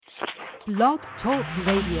Blog Talk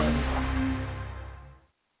Radio.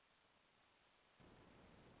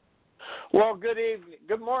 Well, good evening.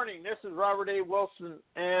 Good morning. This is Robert A. Wilson,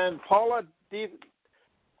 and Paula Divescovi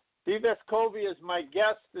is my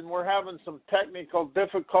guest, and we're having some technical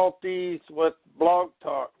difficulties with Blog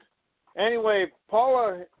Talk. Anyway,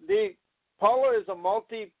 Paula is a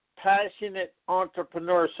multi-passionate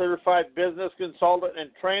entrepreneur, certified business consultant,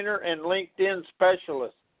 and trainer and LinkedIn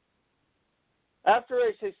specialist. After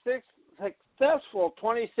a successful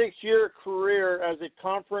 26-year career as a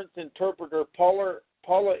conference interpreter, Paula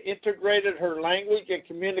integrated her language and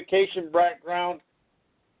communication background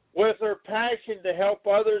with her passion to help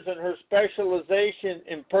others and her specialization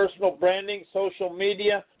in personal branding, social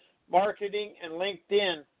media, marketing, and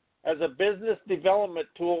LinkedIn as a business development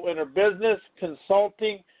tool in her business,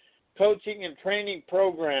 consulting, coaching, and training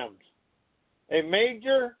programs. A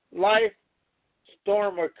major life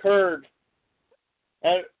storm occurred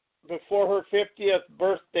before her 50th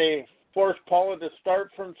birthday, forced Paula to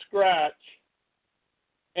start from scratch,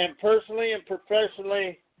 and personally and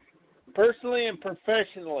professionally.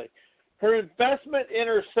 Her investment in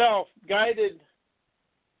herself guided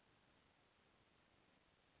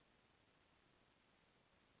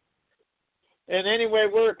and anyway,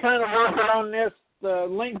 we're kind of working on this. The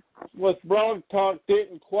link with Blog Talk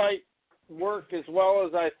didn't quite work as well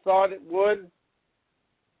as I thought it would.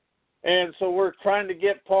 And so we're trying to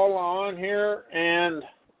get Paula on here, and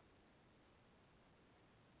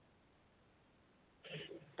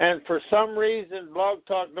for some reason, Blog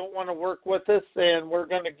Talk don't want to work with us, and we're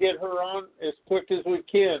going to get her on as quick as we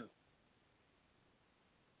can.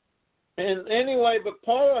 And anyway, but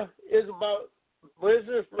Paula is about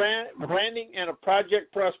business branding and a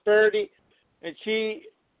project prosperity, and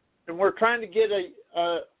we're trying to get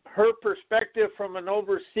her perspective from an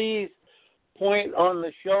overseas point on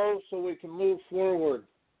the show so we can move forward.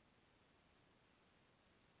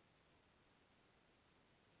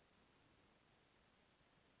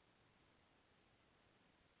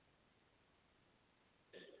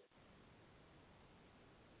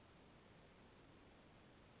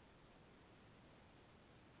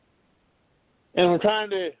 And we're trying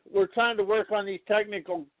to work on these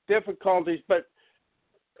technical difficulties,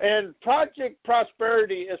 and Project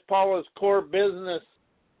Prosperity is Paula's core business.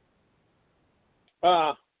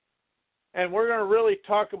 And we're going to really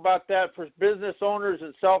talk about that for business owners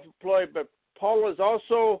and self-employed, but Paula's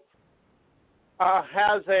also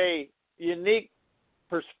has a unique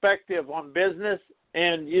perspective on business.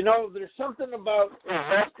 And, there's something about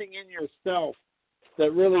investing in yourself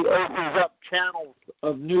that really opens up channels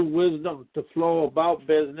of new wisdom to flow about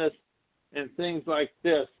business and things like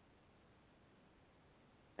this.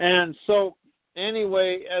 And so,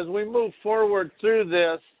 anyway, as we move forward through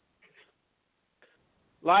this,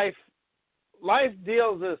 life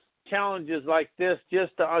deals with challenges like this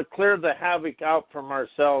just to clear the havoc out from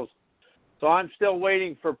ourselves. So I'm still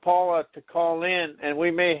waiting for Paula to call in,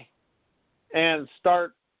 and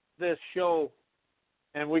start this show,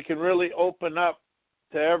 and we can really open up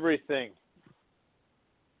to everything.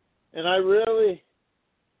 And I really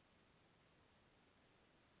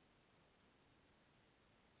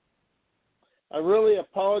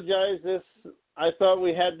apologize. I thought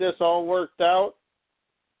we had this all worked out,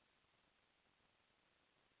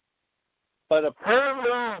 but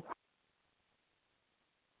apparently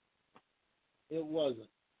it wasn't.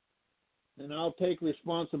 And I'll take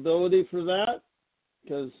responsibility for that,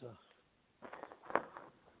 because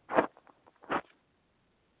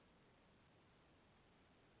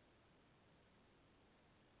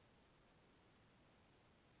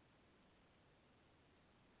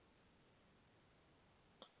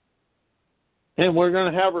and we're going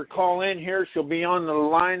to have her call in here. She'll be on the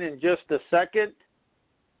line in just a second.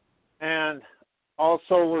 And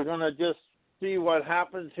also we're going to just see what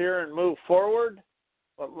happens here and move forward.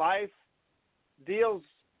 But life deals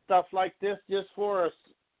stuff like this just for us.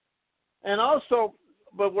 And also,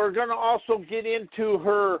 but we're going to also get into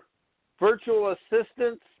her virtual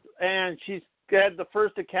assistants. And she's had the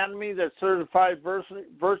first academy that certified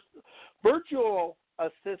virtual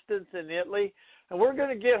assistants in Italy. And we're going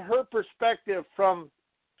to get her perspective from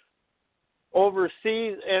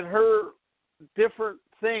overseas and her different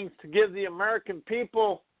things to give the American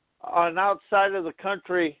people an outside of the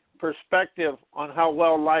country perspective on how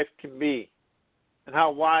well life can be and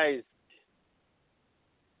how wise.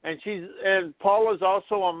 And Paula's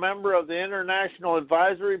also a member of the International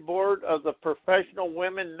Advisory Board of the Professional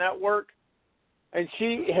Women Network. And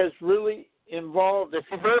she has really involved, if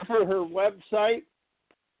you go to her website,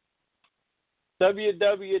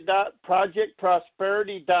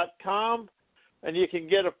 www.projectprosperity.com, and you can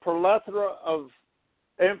get a plethora of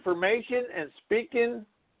information and speaking.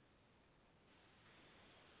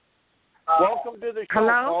 Welcome to the show,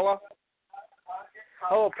 Hello? Paula.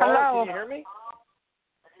 Hello, Paula. Hello. Can you hear me?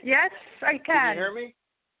 Yes, I can. Can you hear me?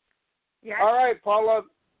 Yes. All right, Paula.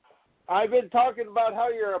 I've been talking about how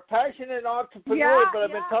you're a passionate entrepreneur, but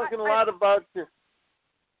I've been talking a lot about your.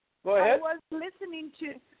 Go ahead. I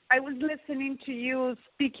was listening to you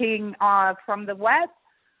speaking from the web,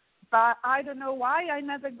 but I don't know why I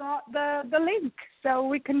never got the link. So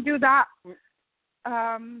we can do that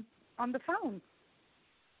on the phone.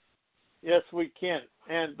 Yes, we can.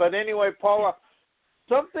 But anyway, Paula,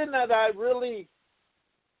 something that I really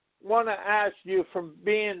want to ask you, from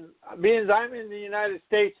being I'm in the United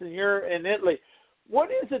States and you're in Italy,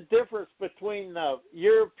 what is the difference between the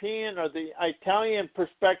European or the Italian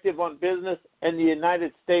perspective on business and the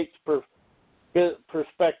United States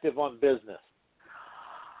perspective on business?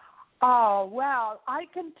 Oh, well, I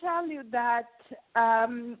can tell you that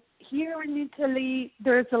here in Italy,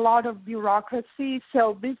 there's a lot of bureaucracy,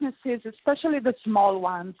 so businesses, especially the small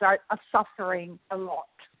ones, are suffering a lot.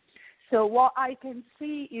 So what I can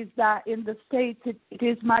see is that in the States, it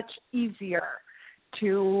is much easier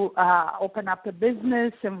to open up a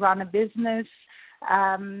business and run a business.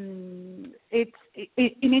 In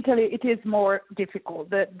Italy, it is more difficult.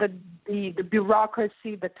 The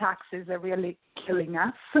bureaucracy, the taxes are really killing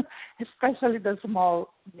us, especially the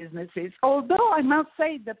small businesses. Although I must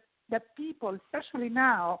say that people, especially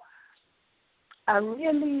now, are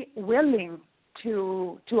really willing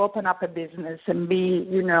to open up a business and be,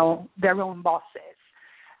 their own bosses.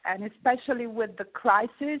 And especially with the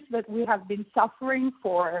crisis that we have been suffering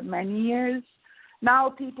for many years, now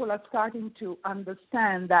people are starting to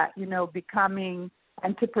understand that, becoming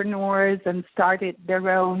entrepreneurs and starting their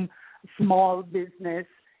own small business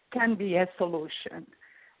can be a solution.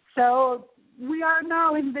 So we are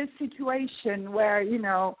now in this situation where,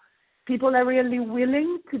 people are really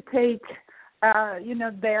willing to take,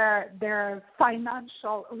 their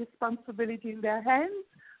financial responsibility in their hands,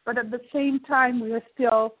 but at the same time, we are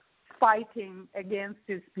still fighting against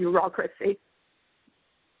this bureaucracy.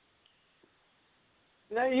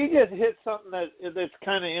 Now, you just hit something that's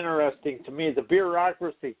kind of interesting to me, the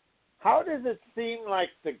bureaucracy. How does it seem like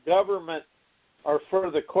the government are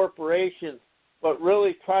for the corporations, but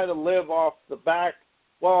really try to live off the back,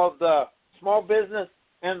 of the small business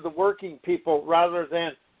and the working people rather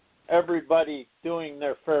than everybody doing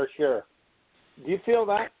their fair share? Do you feel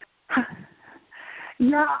that?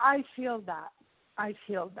 Yeah, I feel that.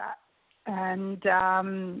 And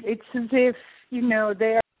it's as if,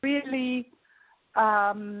 they're really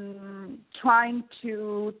trying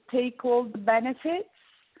to take all the benefits,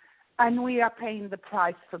 and we are paying the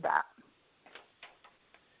price for that.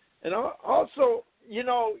 And also,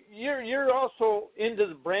 you're also into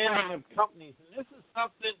the branding of companies, and this is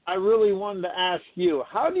something I really wanted to ask you.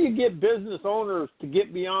 How do you get business owners to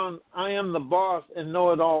get beyond I am the boss and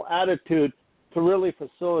know-it-all attitude to really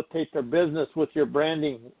facilitate their business with your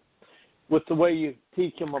branding, with the way you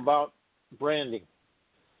teach them about branding?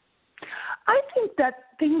 I think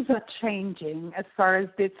that things are changing as far as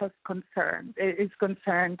this is concerned.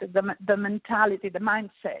 The mentality, the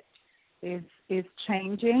mindset is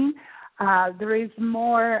changing. There is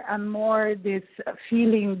more and more this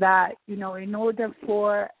feeling that, in order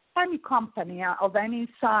for any company of any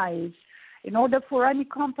size, in order for any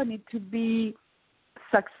company to be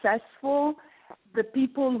successful, the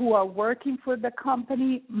people who are working for the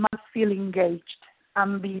company must feel engaged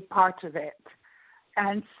and be part of it.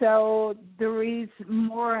 And so there is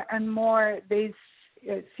more and more this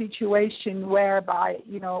situation whereby,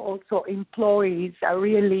 also employees are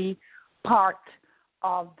really part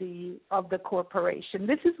of the corporation.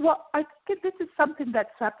 This is what I think. This is something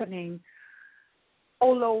that's happening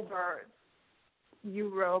all over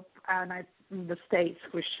Europe and in the States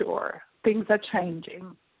for sure. Things are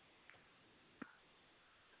changing.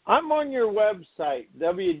 I'm on your website,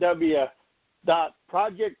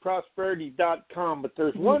 www.projectprosperity.com, but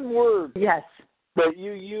there's one word that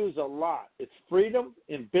you use a lot. It's freedom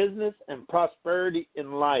in business and prosperity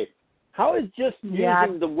in life. How is just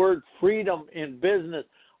using the word freedom in business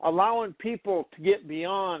allowing people to get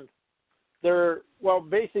beyond their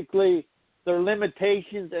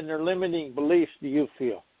limitations and their limiting beliefs, do you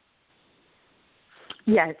feel?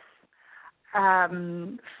 Yes.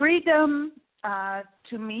 Freedom,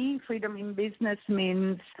 to me, freedom in business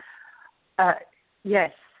means,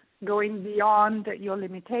 going beyond your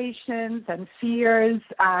limitations and fears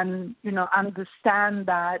and, understand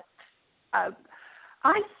that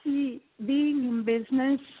I see being in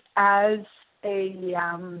business as a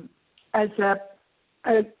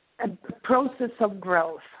process of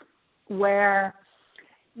growth where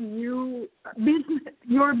your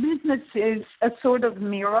business is a sort of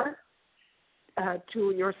mirror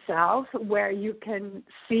to yourself, where you can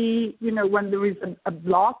see, when there is a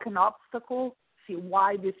block, an obstacle, see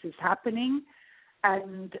why this is happening.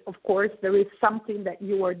 And, of course, there is something that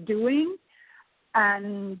you are doing,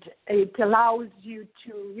 and it allows you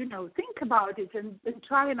to, think about it and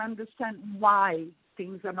try and understand why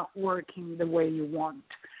things are not working the way you want.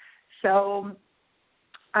 So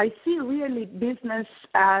I see really business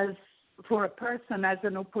as, for a person, as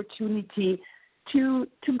an opportunity to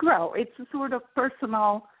grow. It's a sort of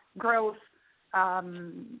personal growth,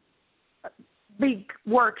 big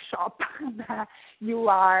workshop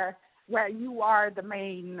where you are the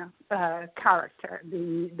main character,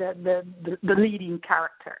 the leading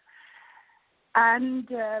character, and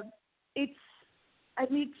it's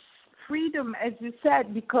freedom, as you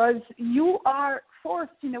said, because you are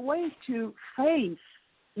forced in a way to face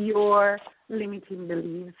your limiting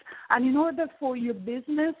beliefs, and in order for your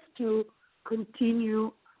business to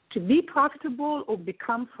continue to be profitable or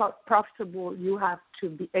become profitable, you have to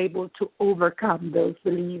be able to overcome those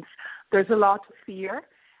beliefs. There's a lot of fear,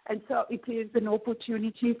 and so it is an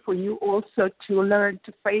opportunity for you also to learn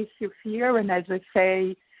to face your fear, and as I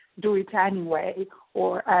say, do it anyway,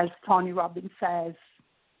 or as Tony Robbins says,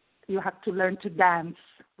 you have to learn to dance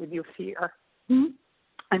with your fear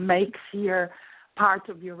and make fear part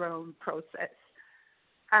of your own process.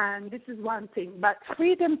 And this is one thing. But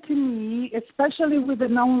freedom to me, especially with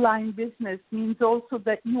an online business, means also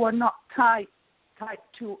that you are not tied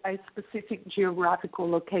to a specific geographical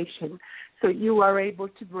location. So you are able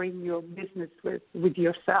to bring your business with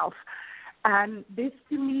yourself. And this,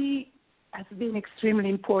 to me, has been extremely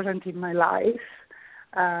important in my life,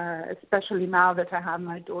 especially now that I have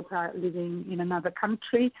my daughter living in another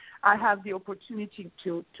country. I have the opportunity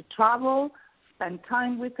to travel, spend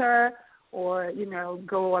time with her, or,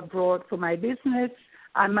 go abroad for my business.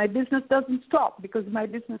 And my business doesn't stop because my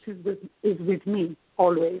business is with me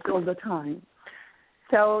always, all the time.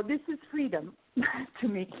 So this is freedom to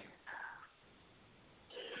me.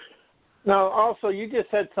 Now, also, you just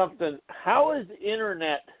said something. How is the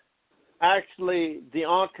Internet actually the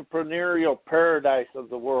entrepreneurial paradise of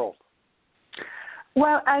the world?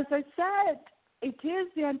 Well, as I said, it is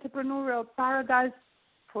the entrepreneurial paradise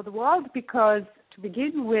for the world because, to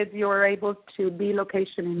begin with, you're able to be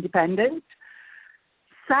location independent.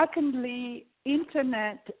 Secondly,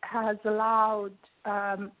 Internet has allowed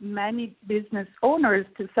many business owners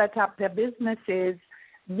to set up their businesses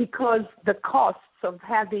because the costs of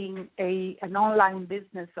having an online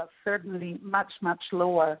business are certainly much, much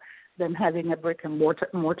lower than having a brick and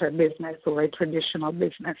mortar business or a traditional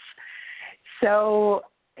business. So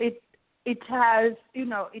it has,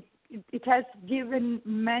 it has given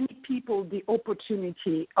many people the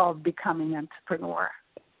opportunity of becoming an entrepreneur.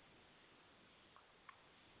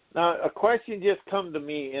 Now, a question just come to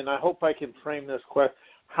me, and I hope I can frame this question.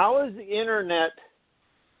 How is the Internet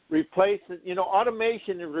replacing,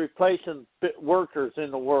 automation is replacing workers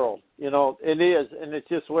in the world. It is, and it's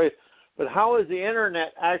just way. But how is the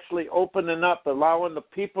Internet actually opening up, allowing the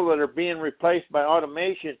people that are being replaced by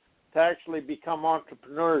automation to actually become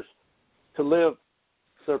entrepreneurs, to live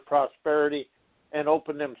their prosperity and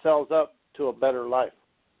open themselves up to a better life?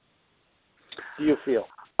 Do you feel?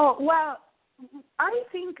 Oh, well, I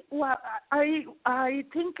think I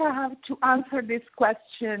have to answer this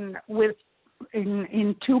question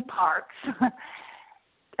in two parts.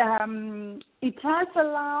 It has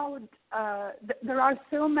allowed, there are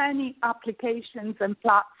so many applications and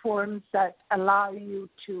platforms that allow you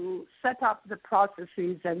to set up the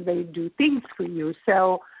processes and they do things for you.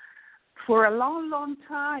 So for a long, long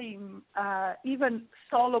time, even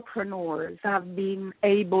solopreneurs have been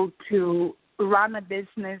able to run a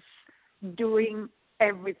business doing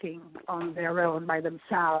everything on their own by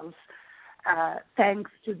themselves,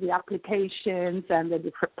 thanks to the applications and the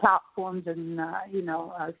different platforms and,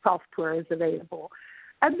 software is available.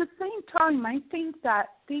 At the same time, I think that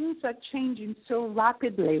things are changing so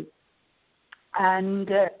rapidly, and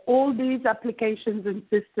all these applications and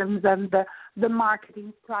systems and the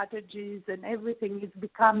marketing strategies and everything is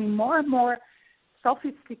becoming more and more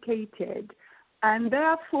sophisticated. And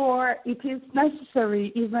therefore, it is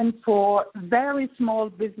necessary even for very small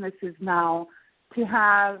businesses now to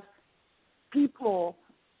have people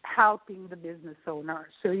helping the business owner.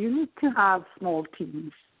 So you need to have small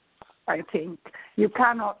teams, I think. You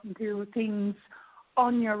cannot do things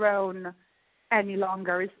on your own any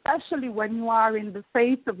longer, especially when you are in the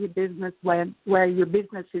phase of your business where your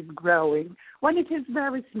business is growing. When it is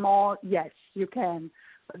very small, yes, you can.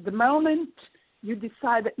 But the moment you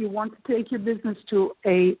decide that you want to take your business to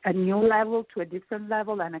a new level, to a different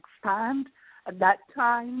level, and expand, at that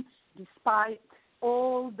time, despite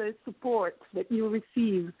all the support that you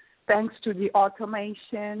receive thanks to the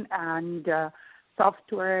automation and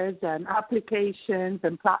softwares and applications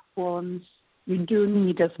and platforms, you do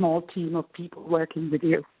need a small team of people working with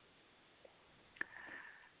you.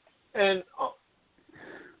 And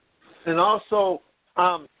also,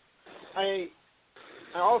 I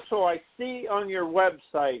see on your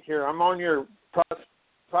website here, I'm on your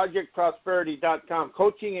projectprosperity.com,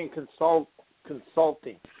 coaching and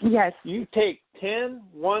consulting. Yes. You take 10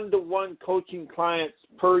 one-to-one coaching clients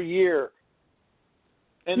per year.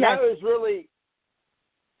 And yes. that is really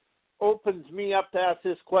opens me up to ask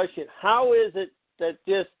this question. How is it that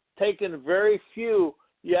just taking very few,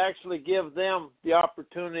 you actually give them the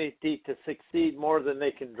opportunity to succeed more than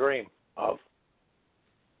they can dream of?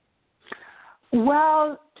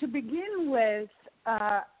 Well, to begin with,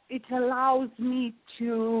 it allows me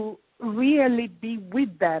to really be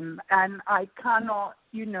with them, and I cannot,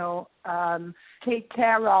 take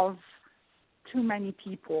care of too many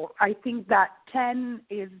people. I think that 10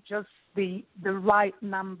 is just the right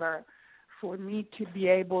number for me to be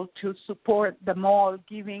able to support them all,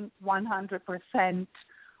 giving 100%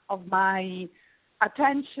 of my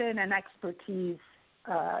attention and expertise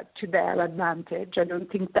to their advantage. I don't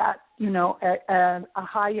think that, a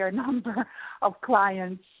higher number of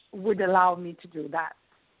clients would allow me to do that.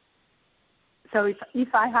 So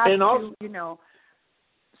if I have to,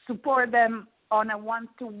 support them on a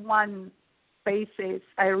one-to-one basis,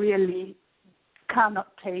 I really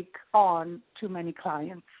cannot take on too many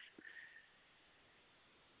clients.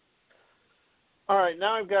 All right,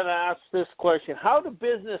 now I've got to ask this question. How do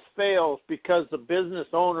business fails because the business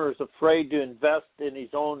owner is afraid to invest in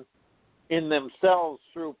themselves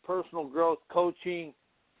through personal growth, coaching,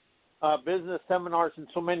 business seminars, and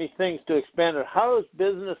so many things to expand it? How does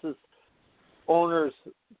businesses owners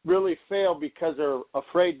really fail because they're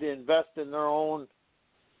afraid to invest in their own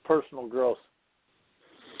personal growth?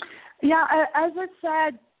 Yeah, as I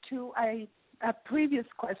said to a previous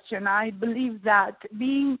question, I believe that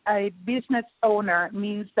being a business owner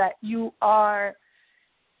means that you are,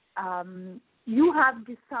 you have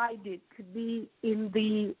decided to be in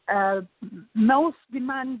the most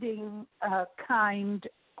demanding kind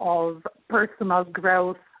of personal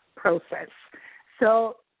growth process.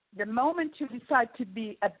 So the moment you decide to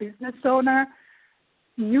be a business owner,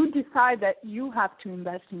 you decide that you have to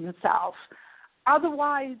invest in yourself.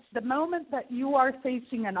 Otherwise, the moment that you are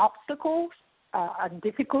facing an obstacle, a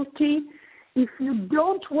difficulty, if you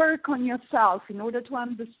don't work on yourself in order to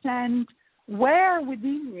understand where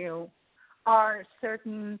within you are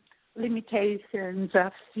certain limitations,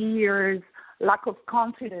 fears, lack of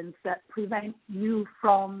confidence that prevent you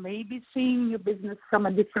from maybe seeing your business from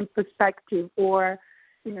a different perspective, or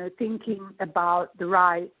thinking about the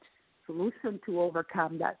right solution to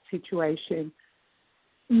overcome that situation,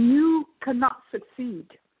 you cannot succeed.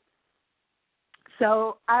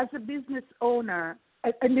 So as a business owner,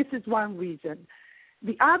 and this is one reason.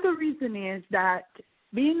 The other reason is that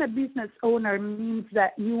being a business owner means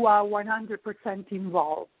that you are 100%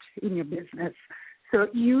 involved in your business. So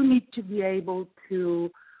you need to be able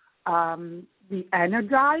to be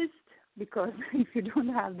energized, because if you don't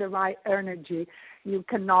have the right energy, you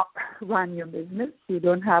cannot run your business. You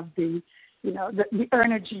don't have the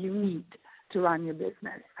energy you need to run your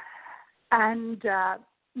business. And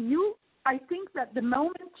I think that the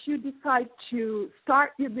moment you decide to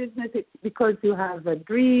start your business, it's because you have a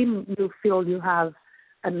dream, you feel you have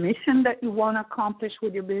a mission that you want to accomplish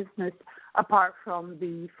with your business, apart from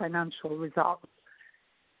the financial results.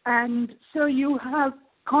 And so you have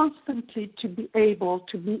constantly to be able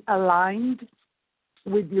to be aligned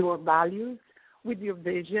with your values, with your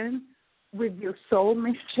vision, with your soul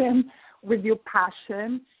mission, with your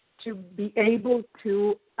passion, to be able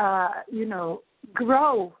to,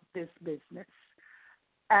 grow this business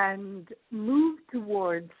and move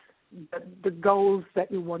towards the goals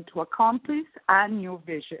that you want to accomplish and your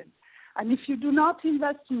vision. And if you do not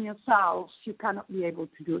invest in yourselves, you cannot be able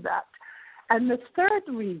to do that. And the third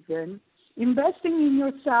reason, investing in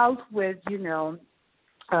yourself with,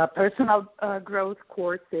 personal growth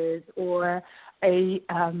courses or a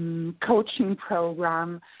coaching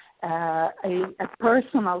program, a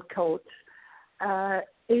personal coach,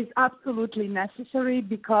 is absolutely necessary,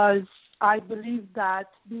 because I believe that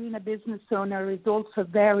being a business owner is also a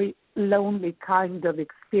very lonely kind of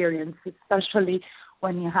experience, especially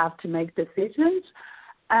when you have to make decisions.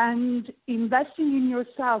 And investing in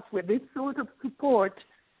yourself with this sort of support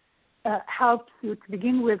helps you to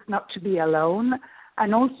begin with not to be alone,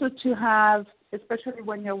 and also to have especially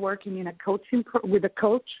when you're working in a coaching with a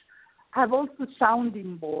coach, have also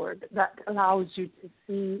sounding board that allows you to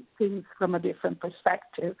see things from a different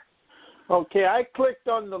perspective. Okay, I clicked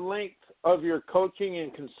on the link of your coaching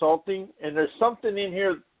and consulting, and there's something in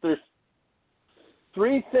here. There's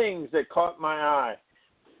 3 things that caught my eye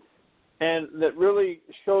and that really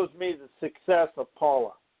shows me the success of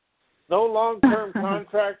Paula. No long-term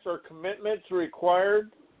contracts or commitments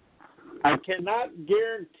required. I cannot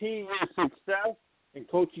guarantee your success, and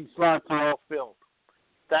coaching slots are all filled.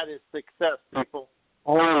 That is success, people.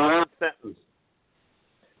 Only one sentence.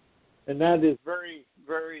 And that is very,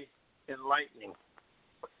 very enlightening.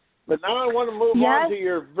 But now I want to move on to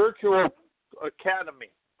your virtual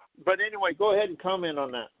academy. But anyway, go ahead and comment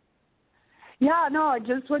on that. Yeah, no, I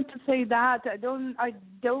just want to say that I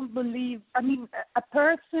don't believe. I mean, a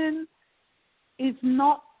person is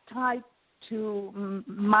not tied to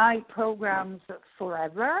my programs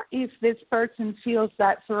forever. If this person feels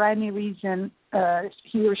that for any reason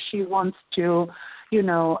he or she wants to,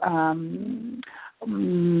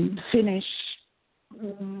 finish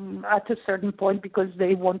at a certain point because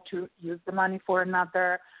they want to use the money for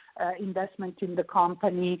another investment in the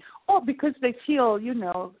company, or because they feel,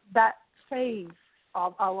 that phase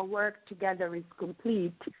of our work together is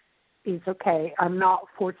complete, is okay. I'm not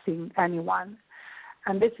forcing anyone.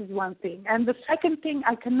 And this is one thing. And the second thing,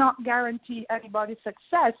 I cannot guarantee anybody's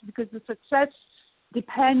success because the success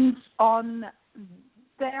depends on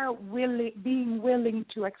their being willing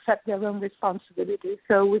to accept their own responsibility.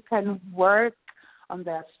 So we can work on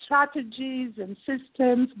their strategies and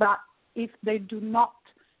systems, but if they do not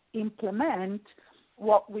implement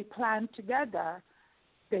what we plan together,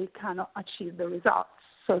 they cannot achieve the results.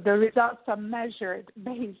 So the results are measured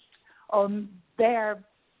based on their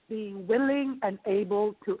being willing and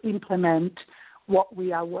able to implement what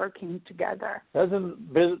we are working together.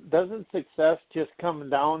 Doesn't success just come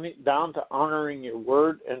down to honoring your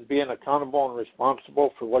word and being accountable and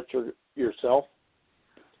responsible for what you're yourself?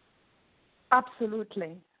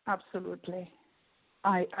 Absolutely.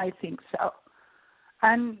 I think so.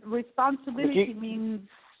 And responsibility means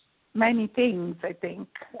many things, I think.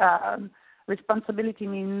 Responsibility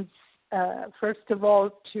means, first of all,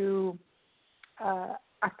 to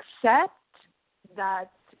accept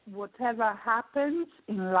that whatever happens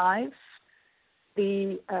in life,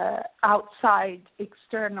 the outside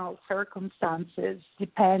external circumstances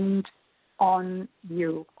depend on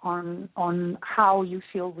you, on how you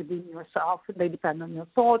feel within yourself. They depend on your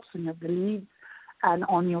thoughts, on your beliefs, and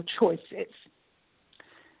on your choices.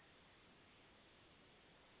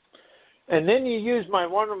 And then you use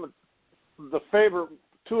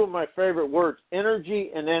two of my favorite words,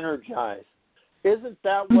 energy and energize. Isn't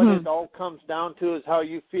that what it all comes down to, is how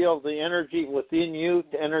you feel the energy within you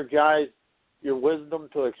to energize your wisdom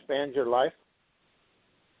to expand your life?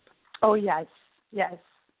 Oh, yes.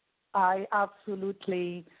 I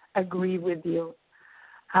absolutely agree with you.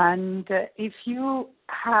 And if you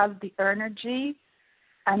have the energy,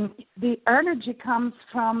 and the energy comes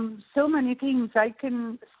from so many things. I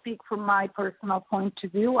can speak from my personal point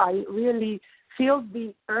of view. I really feel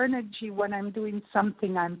the energy when I'm doing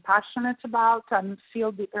something I'm passionate about. I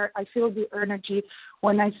feel the energy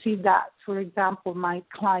when I see that, for example, my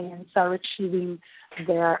clients are achieving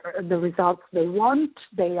the results they want.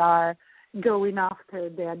 They are going after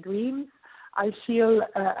their dreams. I feel,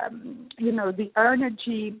 the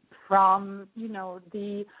energy from,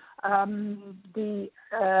 the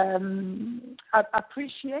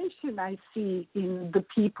appreciation I see in the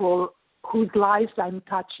people whose lives I'm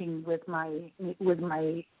touching with my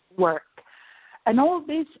work. And all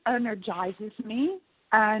this energizes me,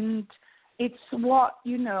 and it's what,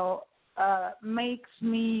 makes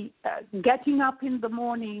me getting up in the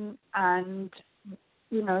morning and,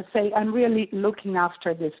 say, I'm really looking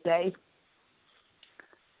after this day.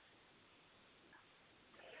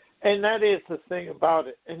 And that is the thing about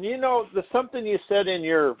it. And there's something you said in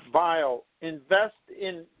your bio, you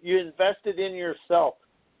invested in yourself.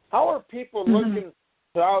 How are people looking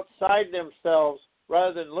to outside themselves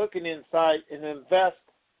rather than looking inside and invest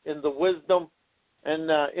in the wisdom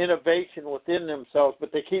and innovation within themselves,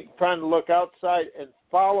 but they keep trying to look outside and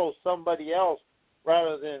follow somebody else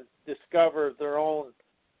rather than discover their own,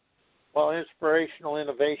 inspirational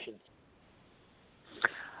innovations?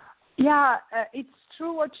 Yeah, it's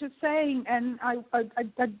true what you're saying, and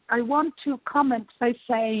I want to comment by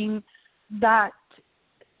saying that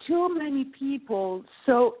too many people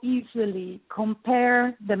so easily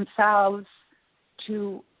compare themselves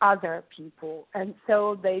to other people, and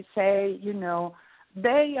so they say,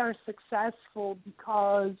 they are successful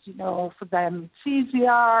because, for them it's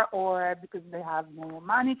easier, or because they have more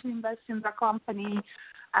money to invest in their company,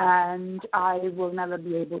 and I will never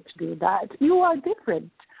be able to do that. You are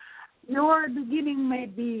different. Your beginning may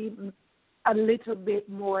be a little bit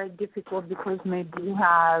more difficult because maybe you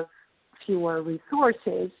have fewer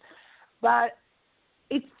resources, but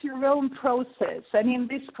it's your own process, and in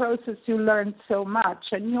this process you learn so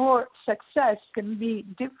much, and your success can be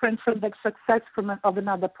different from the success of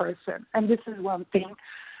another person, and this is one thing.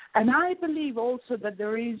 And I believe also that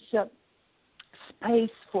there is space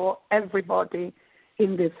for everybody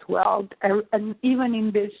in this world, and even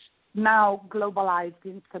in this now globalized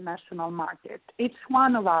international market. Each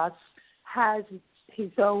one of us has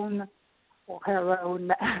his own or her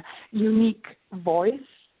own unique voice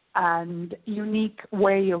and unique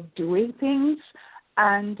way of doing things,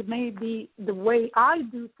 and maybe the way I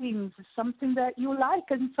do things is something that you like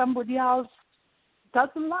and somebody else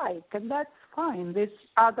doesn't like, and that's fine. This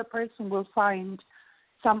other person will find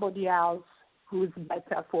somebody else who's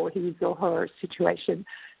better for his or her situation.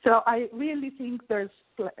 So I really think there's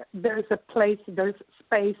a place, there's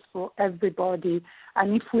space for everybody,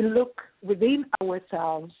 and if we look within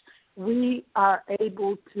ourselves, we are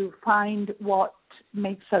able to find what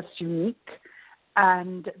makes us unique,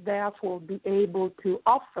 and therefore be able to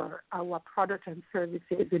offer our product and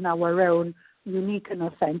services in our own unique and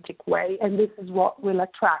authentic way. And this is what will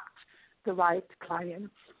attract the right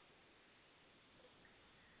clients.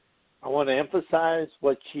 I want to emphasize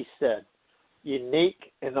what she said,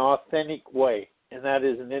 unique and authentic way, and that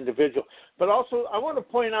is an individual. But also, I want to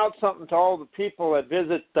point out something to all the people that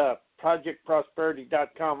visit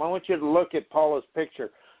ProjectProsperity.com. I want you to look at Paula's picture.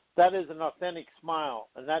 That is an authentic smile,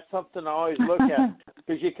 and that's something I always look at,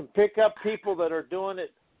 because you can pick up people that are doing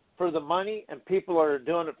it for the money and people that are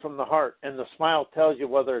doing it from the heart, and the smile tells you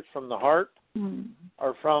whether it's from the heart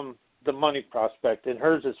or from the money prospect, and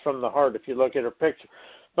hers is from the heart if you look at her picture.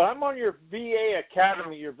 But I'm on your VA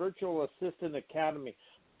Academy, your Virtual Assistant Academy.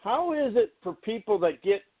 How is it for people that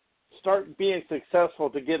start being successful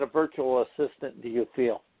to get a virtual assistant, do you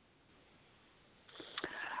feel?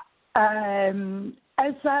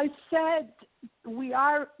 As I said, we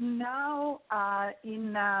are now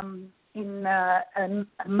in a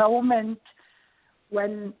moment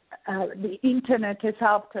when the internet has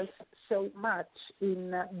helped us so much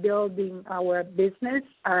in building our business,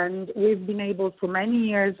 and we've been able for many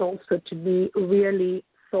years also to be really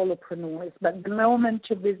solopreneurs. But the moment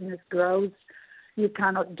your business grows, you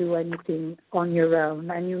cannot do anything on your own,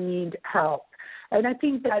 and you need help. And I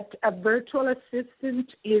think that a virtual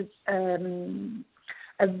assistant is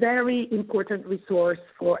a very important resource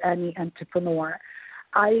for any entrepreneur.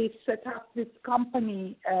 I set up this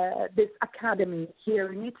company, this academy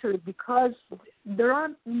here in Italy, because there are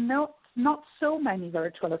not so many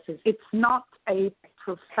virtual assistants. It's not a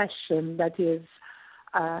profession that is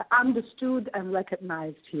understood and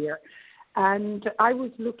recognized here. And I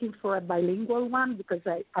was looking for a bilingual one because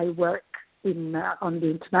I work on the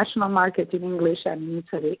international market in English and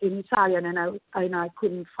in Italian, and I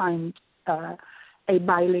couldn't find a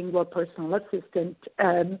bilingual personal assistant,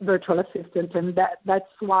 virtual assistant, and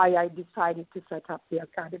that's why I decided to set up the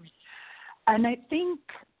academy. And I think,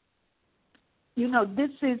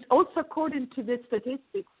 this is also according to the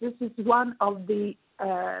statistics, this is one of the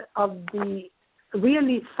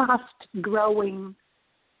really fast-growing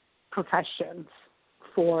professions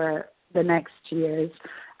for the next years,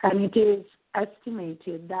 and it is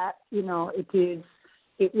estimated that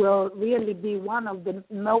it will really be one of the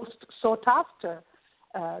most sought after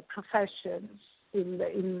professions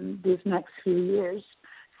in these next few years.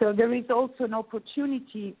 So there is also an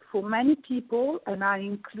opportunity for many people, and I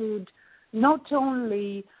include not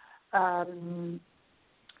only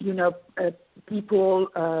people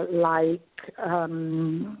like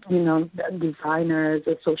designers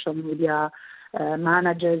or social media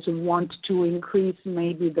managers who want to increase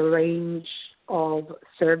maybe the range of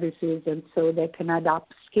services, and so they can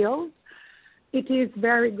adapt skills. It is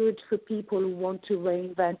very good for people who want to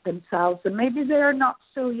reinvent themselves, and maybe they are not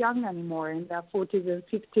so young anymore, in their 40s and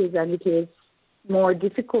 50s, and it is more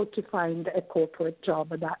difficult to find a corporate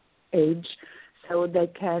job at that age. So they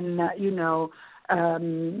can,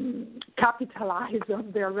 capitalize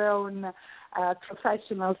on their own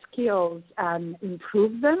professional skills and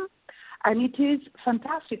improve them. And it is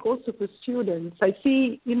fantastic also for students. I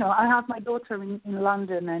see, I have my daughter in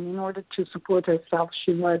London, and in order to support herself,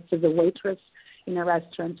 she works as a waitress in a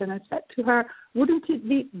restaurant. And I said to her, wouldn't it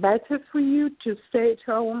be better for you to stay at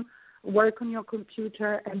home, work on your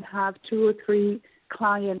computer, and have 2 or 3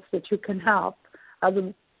 clients that you can help,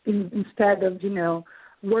 instead of,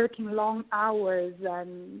 working long hours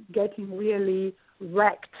and getting really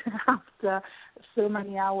wrecked after so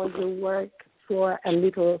many hours of work for a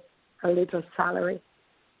little salary.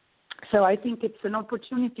 So I think it's an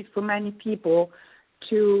opportunity for many people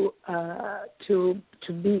to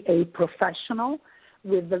be a professional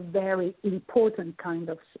with a very important kind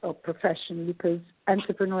of profession, because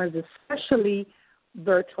entrepreneurs, especially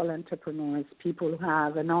virtual entrepreneurs, people who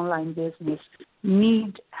have an online business,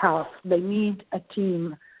 need help. They need a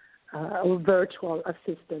team of virtual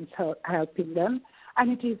assistants helping them.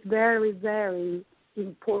 And it is very, very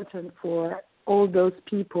important for all those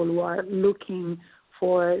people who are looking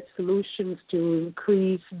for solutions to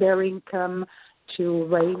increase their income, to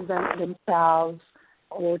reinvent themselves,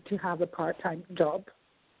 or to have a part-time job.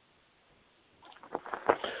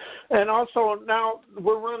 And also, now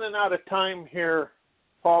we're running out of time here,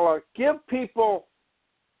 Paula. Give people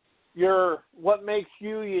what makes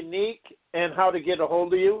you unique and how to get a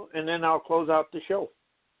hold of you, and then I'll close out the show.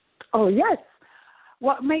 Oh, yes.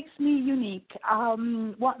 What makes me unique? I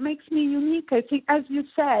think, as you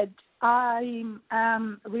said, I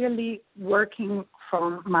am really working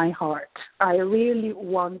from my heart. I really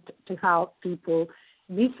want to help people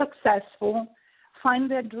be successful,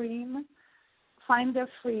 find their dream, find their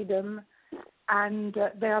freedom, and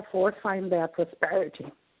therefore find their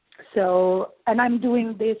prosperity. So, and I'm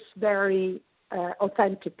doing this very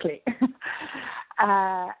authentically.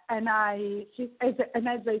 And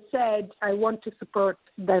as I said, I want to support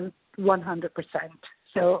them 100%.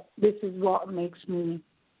 So this is what makes me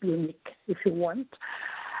unique, if you want.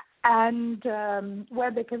 And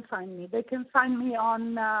where they can find me. They can find me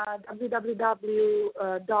on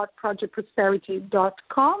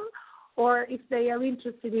www.projectprosperity.com, or if they are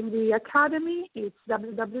interested in the academy, it's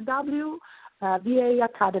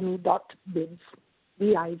www.vaacademy.biz,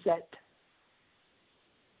 B-I-Z.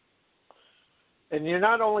 And you're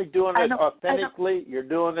not only doing it authentically, you're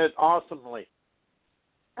doing it awesomely.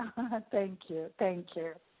 Thank you. Thank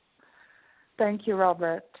you,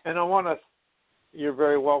 Robert. And you're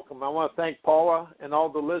very welcome. I want to thank Paula and all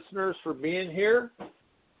the listeners for being here.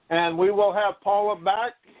 And we will have Paula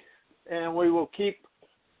back, and we will keep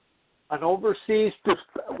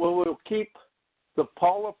we'll keep the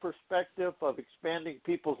Paula perspective of expanding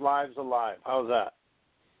people's lives alive. How's that?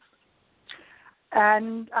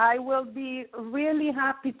 And I will be really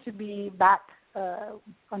happy to be back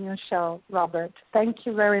on your show, Robert. Thank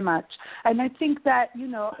you very much. And I think that,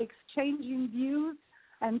 exchanging views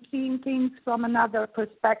and seeing things from another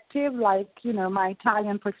perspective, like, my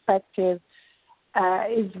Italian perspective,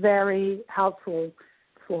 is very helpful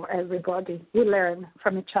for everybody. We learn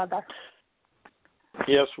from each other.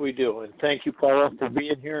 Yes, we do. And thank you, Paula, for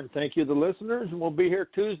being here. And thank you, the listeners. And we'll be here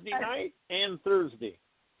Tuesday night and Thursday.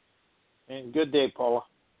 And good day, Paula.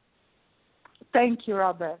 Thank you,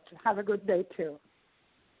 Robert. Have a good day, too.